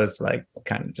that goes, like,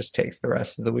 kind of just takes the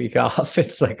rest of the week off.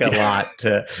 It's like a lot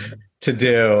to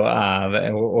do,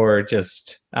 or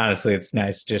just honestly, it's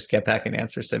nice to just get back and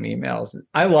answer some emails.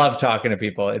 I love talking to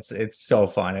people. It's so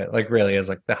fun. It like really is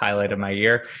like the highlight of my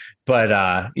year.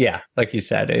 But like you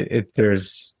said,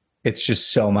 it's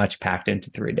just so much packed into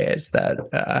 3 days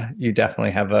that you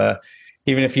definitely have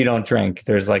even if you don't drink,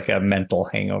 there's like a mental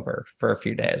hangover for a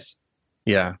few days.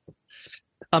 Yeah.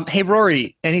 Hey,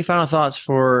 Rory, any final thoughts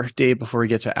for Dave before we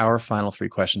get to our final 3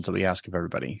 questions that we ask of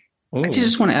everybody? Ooh. I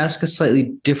just want to ask a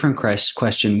slightly different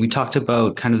question. We talked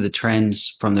about kind of the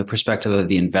trends from the perspective of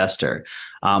the investor,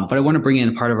 but I want to bring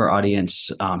in part of our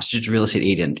audience, such as real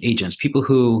estate agents, people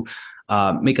who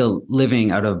make a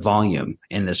living out of volume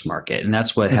in this market. And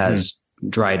that's what has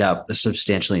dried up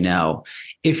substantially now.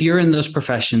 If you're in those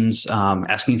professions,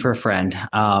 asking for a friend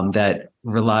that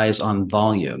relies on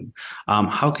volume,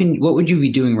 what would you be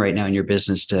doing right now in your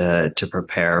business to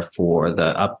prepare for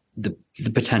the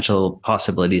potential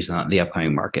possibilities in the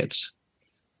upcoming markets?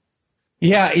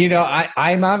 Yeah,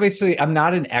 I'm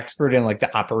not an expert in like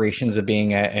the operations of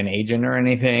being an agent or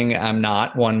anything. I'm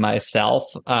not one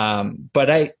myself,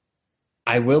 but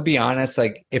I will be honest.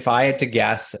 Like, if I had to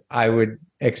guess, I would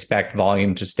expect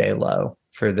volume to stay low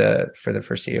for the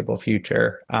foreseeable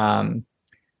future. I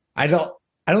don't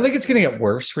think it's going to get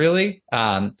worse, really.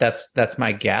 That's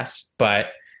my guess, but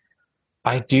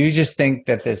I do just think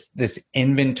that this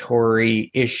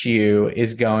inventory issue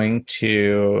is going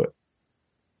to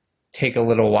take a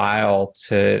little while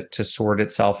to sort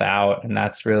itself out, and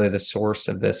that's really the source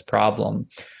of this problem.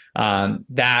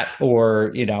 That,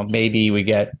 or maybe we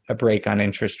get a break on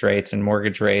interest rates and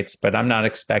mortgage rates, but I'm not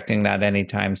expecting that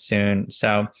anytime soon.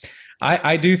 So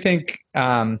I do think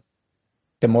the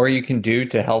more you can do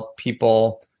to help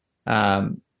people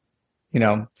find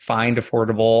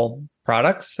affordable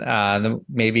products,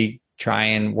 maybe try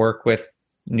and work with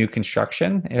new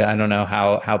construction. I don't know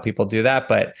how people do that,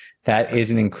 but that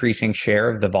is an increasing share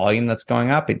of the volume that's going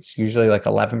up. It's usually like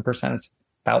 11%. It's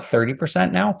about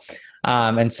 30% now.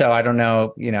 And so I don't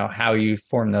know, how you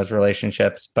form those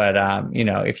relationships, but,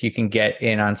 if you can get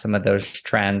in on some of those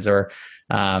trends or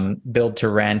build to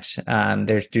rent,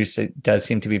 there does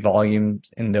seem to be volume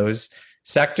in those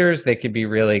sectors. They could be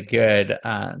really good.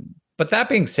 But that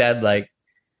being said, like,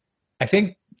 I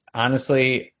think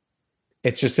honestly,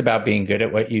 it's just about being good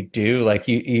at what you do. Like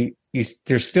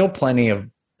there's still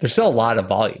a lot of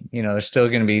volume. There's still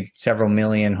going to be several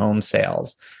million home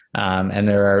sales. And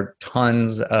there are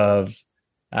tons of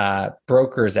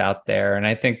brokers out there. And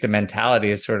I think the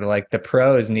mentality is sort of like the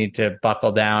pros need to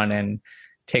buckle down and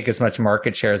take as much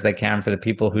market share as they can for the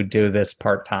people who do this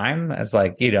part-time as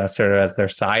sort of as their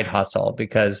side hustle.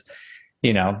 Because,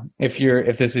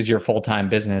 if this is your full-time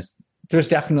business, there's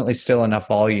definitely still enough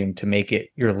volume to make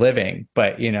it your living.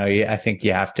 But, I think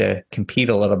you have to compete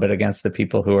a little bit against the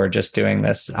people who are just doing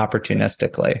this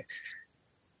opportunistically.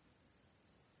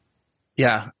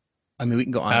 Yeah. I mean, we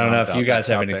can go on. I don't know if you guys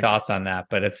have any thoughts on that,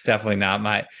 but it's definitely not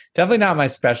my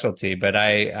specialty. But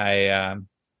I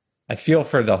feel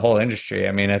for the whole industry.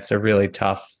 I mean, it's a really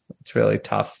tough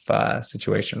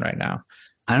situation right now.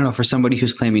 I don't know. For somebody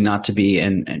who's claiming not to be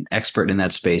an expert in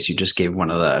that space, you just gave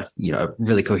one of the a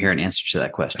really coherent answer to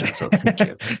that question. So thank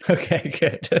you. Okay,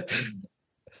 good.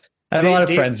 I have a lot of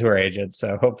friends who are agents,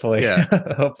 so hopefully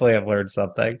I've learned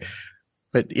something.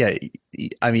 But yeah,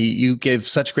 I mean, you give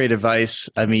such great advice.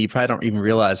 I mean, you probably don't even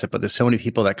realize it, but there's so many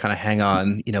people that kind of hang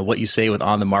on, what you say with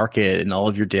On the Market and all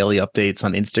of your daily updates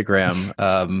on Instagram.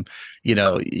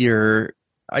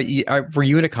 Were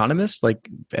you an economist, like,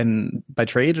 and by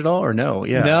trade at all, or no?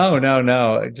 Yeah.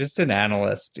 No. Just an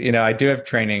analyst. I do have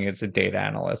training as a data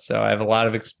analyst, so I have a lot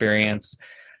of experience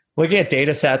looking at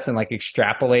data sets and like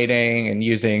extrapolating and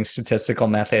using statistical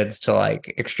methods to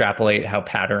like extrapolate how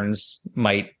patterns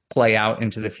might play out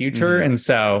into the future. Mm-hmm. And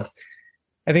so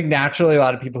I think naturally a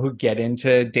lot of people who get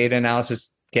into data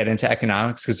analysis get into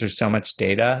economics because there's so much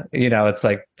data. It's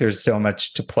like there's so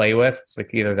much to play with. It's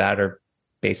like either that or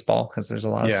baseball because there's a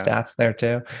lot of stats there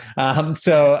too.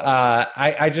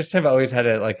 I just have always had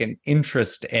an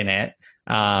interest in it.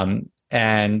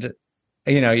 And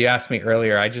you asked me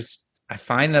earlier, I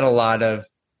find that a lot of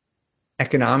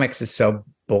economics is so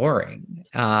boring.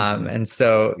 And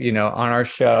so, on our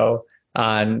show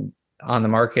on the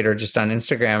market or just on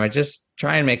Instagram, I just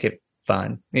try and make it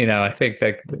fun. I think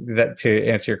that to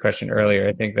answer your question earlier,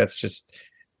 I think that's just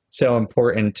so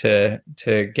important to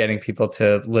getting people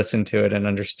to listen to it and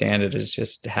understand it, is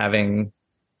just having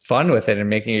fun with it and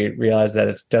making you realize that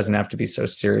it doesn't have to be so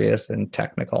serious and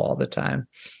technical all the time.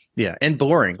 Yeah. And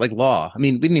boring, like law. I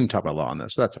mean, we didn't even talk about law on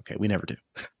this, but that's okay. We never do.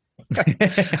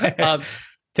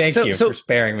 Thank you for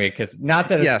sparing me, because not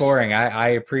that it's boring. I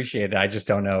appreciate it. I just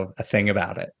don't know a thing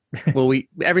about it. Well, we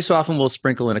every so often we'll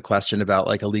sprinkle in a question about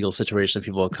like a legal situation that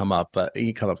people will come up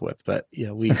with, but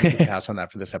we pass on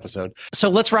that for this episode. So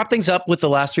let's wrap things up with the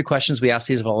last three questions. We ask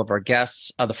these of all of our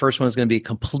guests. The first one is going to be a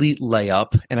complete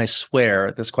layup, and I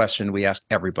swear this question we ask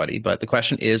everybody, but the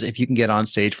question is, if you can get on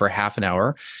stage for half an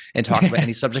hour and talk about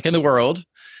any subject in the world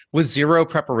with zero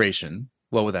preparation,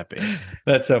 what would that be?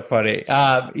 That's so funny.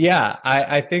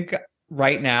 I think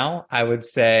right now I would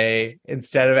say,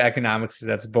 instead of economics, because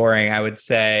that's boring, I would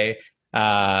say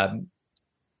about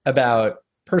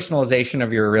personalization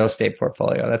of your real estate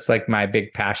portfolio. That's like my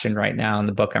big passion right now in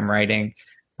the book I'm writing.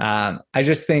 I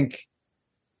just think,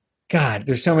 God,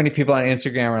 there's so many people on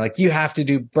Instagram who are like, you have to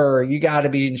do BRRRR, you got to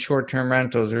be in short-term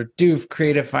rentals, or do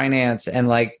creative finance. And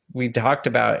like we talked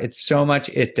about, it's so much,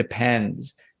 it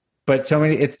depends. But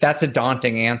that's a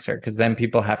daunting answer, because then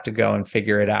people have to go and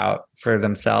figure it out for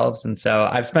themselves. And so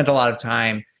I've spent a lot of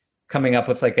time coming up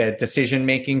with like a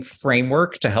decision-making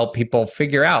framework to help people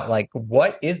figure out like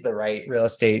what is the right real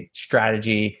estate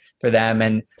strategy for them.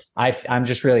 And I'm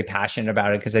just really passionate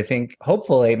about it, because I think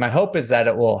hopefully my hope is that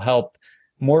it will help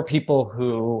more people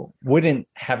who wouldn't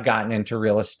have gotten into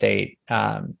real estate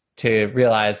to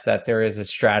realize that there is a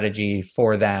strategy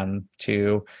for them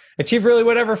to achieve really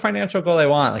whatever financial goal they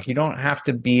want. Like, you don't have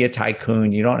to be a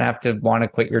tycoon. You don't have to want to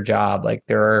quit your job. Like,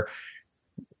 there are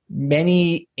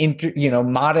many,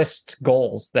 modest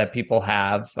goals that people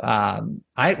have.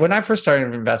 When I first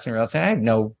started investing in real estate, I had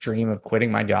no dream of quitting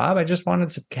my job. I just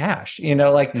wanted some cash,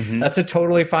 that's a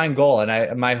totally fine goal.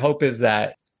 And my hope is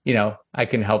that, I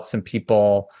can help some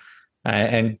people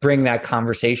and bring that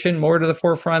conversation more to the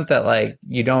forefront, that like,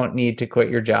 you don't need to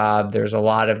quit your job. There's a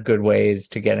lot of good ways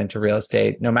to get into real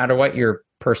estate, no matter what your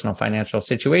personal financial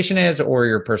situation is or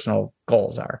your personal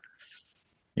goals are.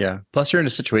 Yeah. Plus, you're in a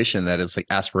situation that is like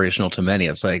aspirational to many.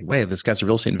 It's like, wait, this guy's a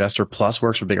real estate investor plus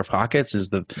works for Bigger Pockets, is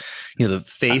the, the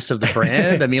face of the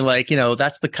brand. I mean, like,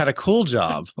 that's the kind of cool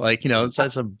job. Like,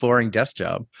 that's a boring desk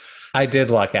job. I did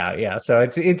luck out. Yeah. So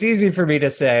it's easy for me to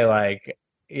say like,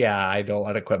 yeah, I don't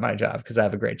want to quit my job because I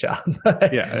have a great job.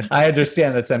 Yeah. I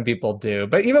understand that some people do.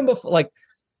 But even before, like,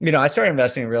 I started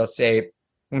investing in real estate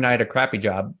when I had a crappy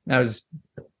job. I was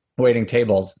waiting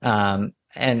tables. And,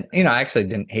 I actually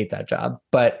didn't hate that job.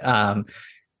 But,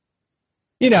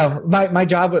 my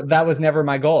job, that was never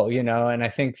my goal, and I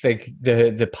think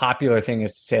the popular thing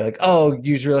is to say like, oh,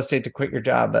 use real estate to quit your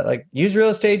job, but like, use real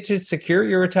estate to secure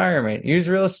your retirement, use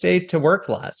real estate to work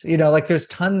less, like there's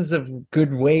tons of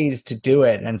good ways to do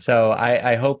it. And so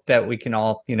I hope that we can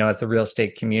all, as the real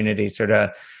estate community, sort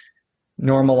of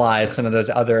normalize some of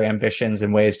those other ambitions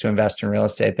and ways to invest in real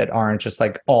estate that aren't just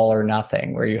like all or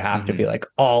nothing, where you have to be like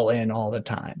all in all the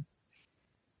time.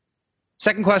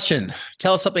 Second question.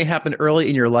 Tell us something happened early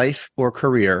in your life or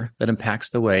career that impacts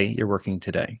the way you're working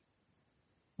today.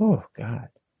 Oh, God.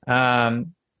 I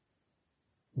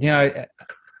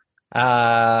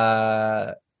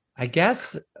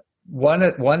guess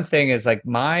one thing is like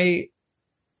my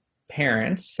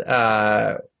parents,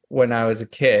 when I was a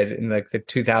kid in like the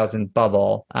 2000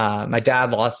 bubble, my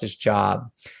dad lost his job,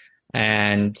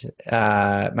 and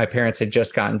my parents had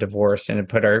just gotten divorced, and it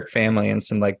put our family in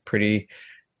some like pretty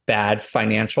bad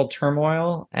financial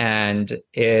turmoil. And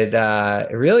it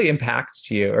really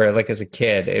impacts you, or like as a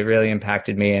kid, it really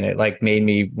impacted me, and it like made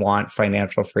me want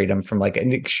financial freedom from like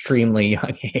an extremely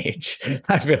young age.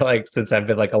 I feel like since I've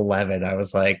been like 11, I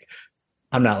was like,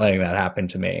 I'm not letting that happen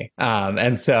to me.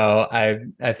 And so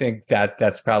I think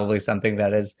that's probably something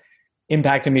that has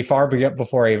impacted me far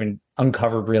before I even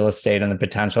uncovered real estate and the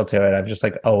potential to it. I've just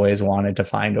like always wanted to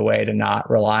find a way to not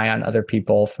rely on other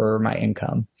people for my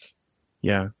income.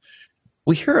 Yeah.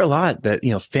 We hear a lot that,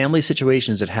 family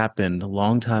situations that happened a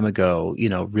long time ago,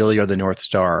 really are the North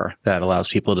Star that allows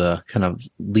people to kind of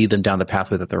lead them down the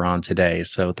pathway that they're on today.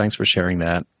 So thanks for sharing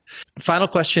that. Final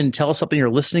question. Tell us something you're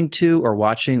listening to or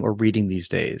watching or reading these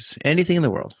days. Anything in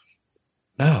the world.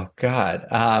 Oh God.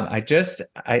 I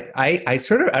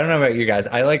sort of, I don't know about you guys.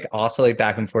 I like oscillate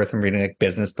back and forth from reading like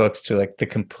business books to like the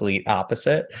complete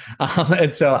opposite.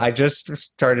 And so I just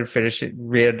started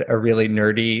read a really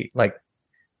nerdy, like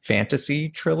fantasy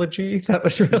trilogy that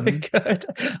was really good,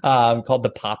 called The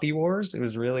Poppy Wars. It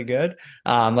was really good.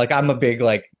 Like I'm a big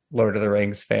like Lord of the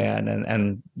Rings fan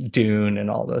and Dune and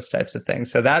all those types of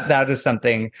things. So that is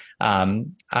something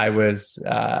I was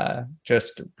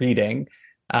just reading.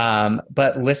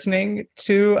 But listening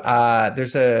to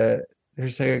there's a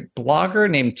blogger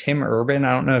named Tim Urban.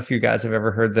 I don't know if you guys have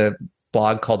ever heard the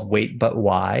blog called Wait But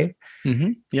Why.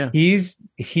 Yeah.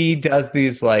 He does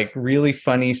these like really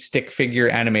funny stick figure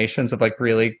animations of like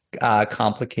really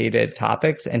complicated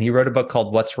topics, and he wrote a book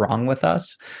called What's Wrong with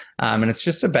Us, and it's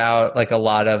just about like a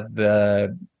lot of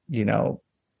the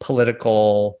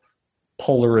political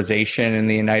polarization in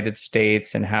the United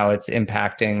States and how it's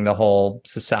impacting the whole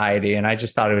society. And I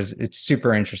just thought it's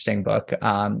super interesting book.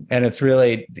 And it's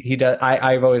really,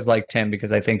 I've always liked him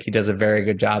because I think he does a very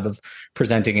good job of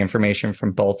presenting information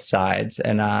from both sides.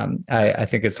 And I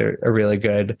think it's a really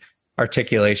good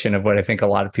articulation of what I think a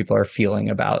lot of people are feeling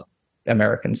about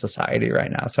American society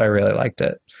right now. So I really liked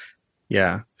it.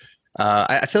 Yeah.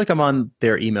 I feel like I'm on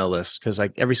their email list because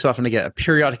like every so often I get a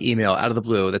periodic email out of the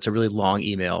blue that's a really long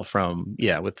email from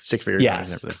with stick figures and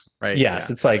everything, right? Yes,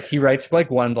 yeah. It's like he writes like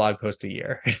one blog post a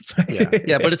year. It's like,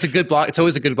 but it's a good blog. It's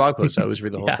always a good blog post. I always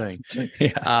read the whole thing.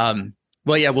 Yeah.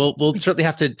 Well, yeah, we'll certainly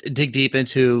have to dig deep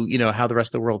into how the rest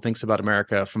of the world thinks about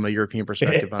America from a European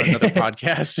perspective on another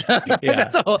podcast.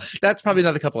 That's probably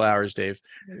another couple of hours, Dave.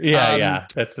 Yeah,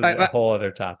 that's a whole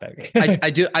other topic. I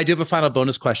do have a final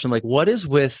bonus question. Like, what is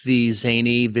with the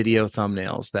zany video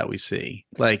thumbnails that we see?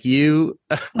 Like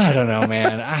I don't know,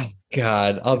 man. Oh,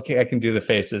 God, I can do the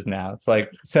faces now. It's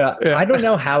like I don't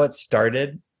know how it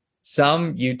started.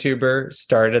 Some YouTuber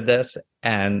started this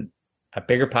and. At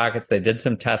Bigger Pockets, they did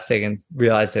some testing and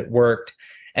realized it worked.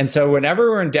 And so whenever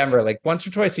we're in Denver, like once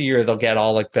or twice a year, they'll get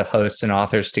all like the hosts and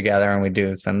authors together and we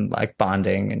do some like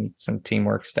bonding and some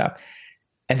teamwork stuff.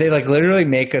 And they like literally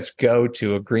make us go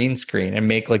to a green screen and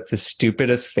make like the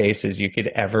stupidest faces you could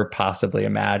ever possibly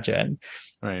imagine.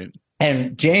 Right.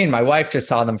 And Jane, my wife, just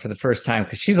saw them for the first time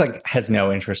because she's like has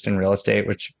no interest in real estate,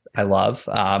 which I love.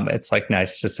 It's like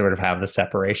nice to sort of have the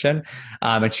separation.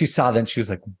 And she saw them. She was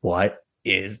like, "What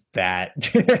is that?"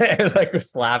 And like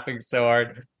was laughing so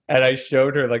hard. And I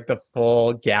showed her like the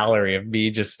full gallery of me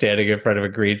just standing in front of a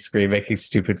green screen making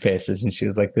stupid faces. And she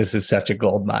was like, "This is such a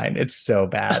gold mine. It's so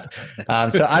bad."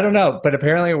 So I don't know, but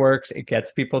apparently it works. It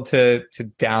gets people to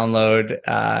download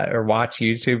or watch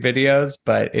YouTube videos,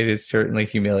 but it is certainly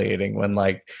humiliating when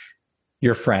like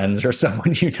your friends or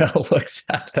someone looks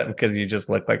at them because you just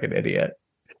look like an idiot.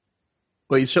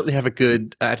 Well, you certainly have a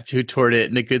good attitude toward it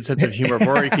and a good sense of humor.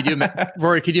 Rory, could you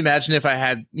imagine if I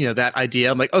had, that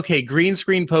idea? I'm like, okay, green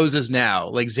screen poses now,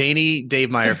 like zany Dave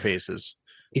Meyer faces.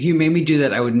 If you made me do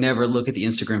that, I would never look at the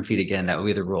Instagram feed again. That would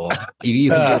be the rule. You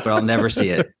can do it, but I'll never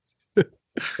see it.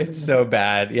 It's so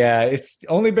bad. Yeah, it's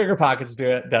only Bigger Pockets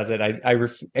does it.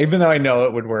 Even though I know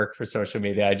it would work for social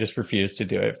media, I just refuse to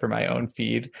do it for my own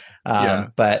feed.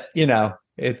 But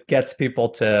it gets people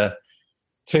to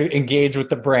engage with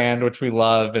the brand, which we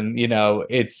love. And,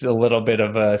 it's a little bit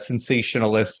of a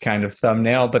sensationalist kind of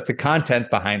thumbnail, but the content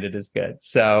behind it is good.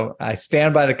 So I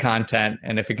stand by the content.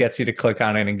 And if it gets you to click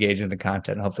on it and engage in the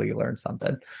content, hopefully you learn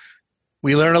something.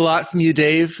 We learn a lot from you,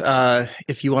 Dave.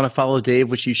 If you want to follow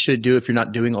Dave, which you should do if you're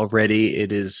not doing already,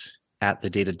 it is at the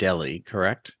Data Deli,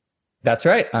 correct? That's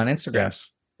right, on Instagram.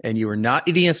 Yes. And you were not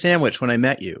eating a sandwich when I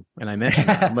met you. And I mentioned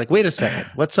that. I'm like, wait a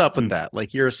second, what's up with that?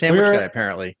 Like you're a sandwich guy,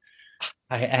 apparently.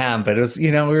 I am, but it was, we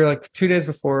were like 2 days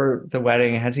before the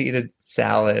wedding. I had to eat a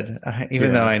salad,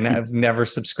 even though I've never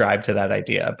subscribed to that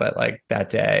idea. But like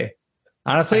that day,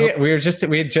 honestly, we had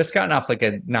just gotten off like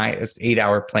an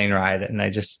 8-hour plane ride, and I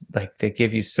just like they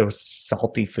give you so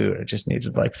salty food. I just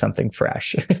needed like something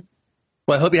fresh.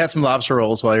 Well, I hope you had some lobster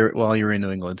rolls while you're in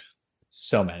New England.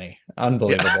 So many,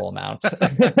 unbelievable amounts.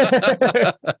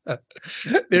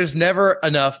 There's never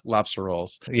enough lobster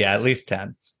rolls. Yeah, at least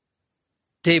 10.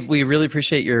 Dave, we really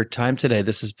appreciate your time today.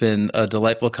 This has been a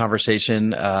delightful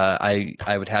conversation. I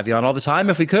would have you on all the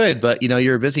time if we could, but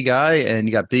you're a busy guy and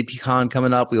you got BPCon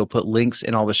coming up. We will put links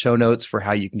in all the show notes for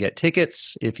how you can get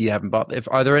tickets if you haven't bought.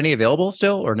 Are there any available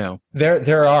still or no?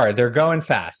 There are. They're going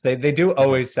fast. They do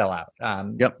always sell out.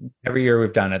 Yep. Every year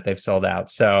we've done it, they've sold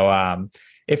out. So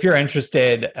if you're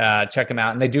interested, check them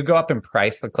out. And they do go up in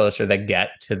price the closer they get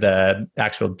to the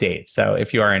actual date. So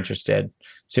if you are interested,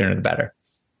 sooner the better.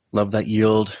 Love that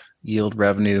yield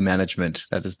revenue management.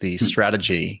 That is the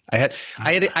strategy. I had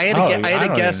a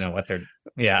guess. Know what they're.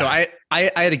 Yeah. So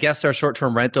I had a guest our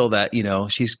short-term rental that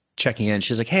she's checking in.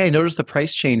 She's like, "Hey, I noticed the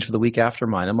price change for the week after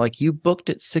mine." I'm like, "You booked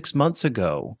it 6 months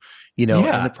ago, and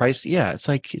the price. Yeah, it's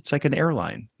like an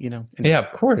airline, And, yeah, of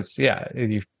course. Yeah.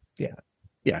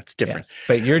 Yeah, it's different. Yes,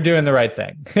 but you're doing the right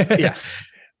thing. Yeah.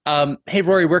 Hey,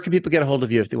 Rory, where can people get a hold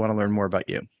of you if they want to learn more about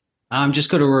you? Just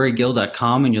go to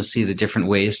rorygill.com and you'll see the different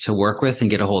ways to work with and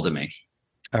get a hold of me.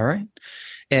 All right.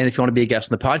 And if you want to be a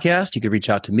guest on the podcast, you can reach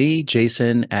out to me,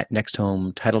 Jason at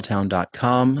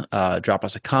nexthometitletown.com. Drop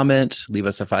us a comment, leave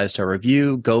us a 5-star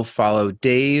review, go follow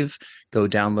Dave, go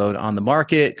download On the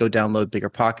Market, go download Bigger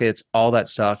Pockets, all that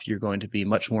stuff. You're going to be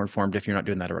much more informed if you're not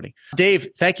doing that already. Dave,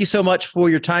 thank you so much for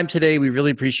your time today. We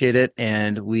really appreciate it.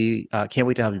 And we can't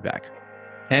wait to have you back.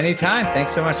 Anytime.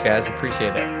 Thanks so much, guys.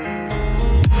 Appreciate it.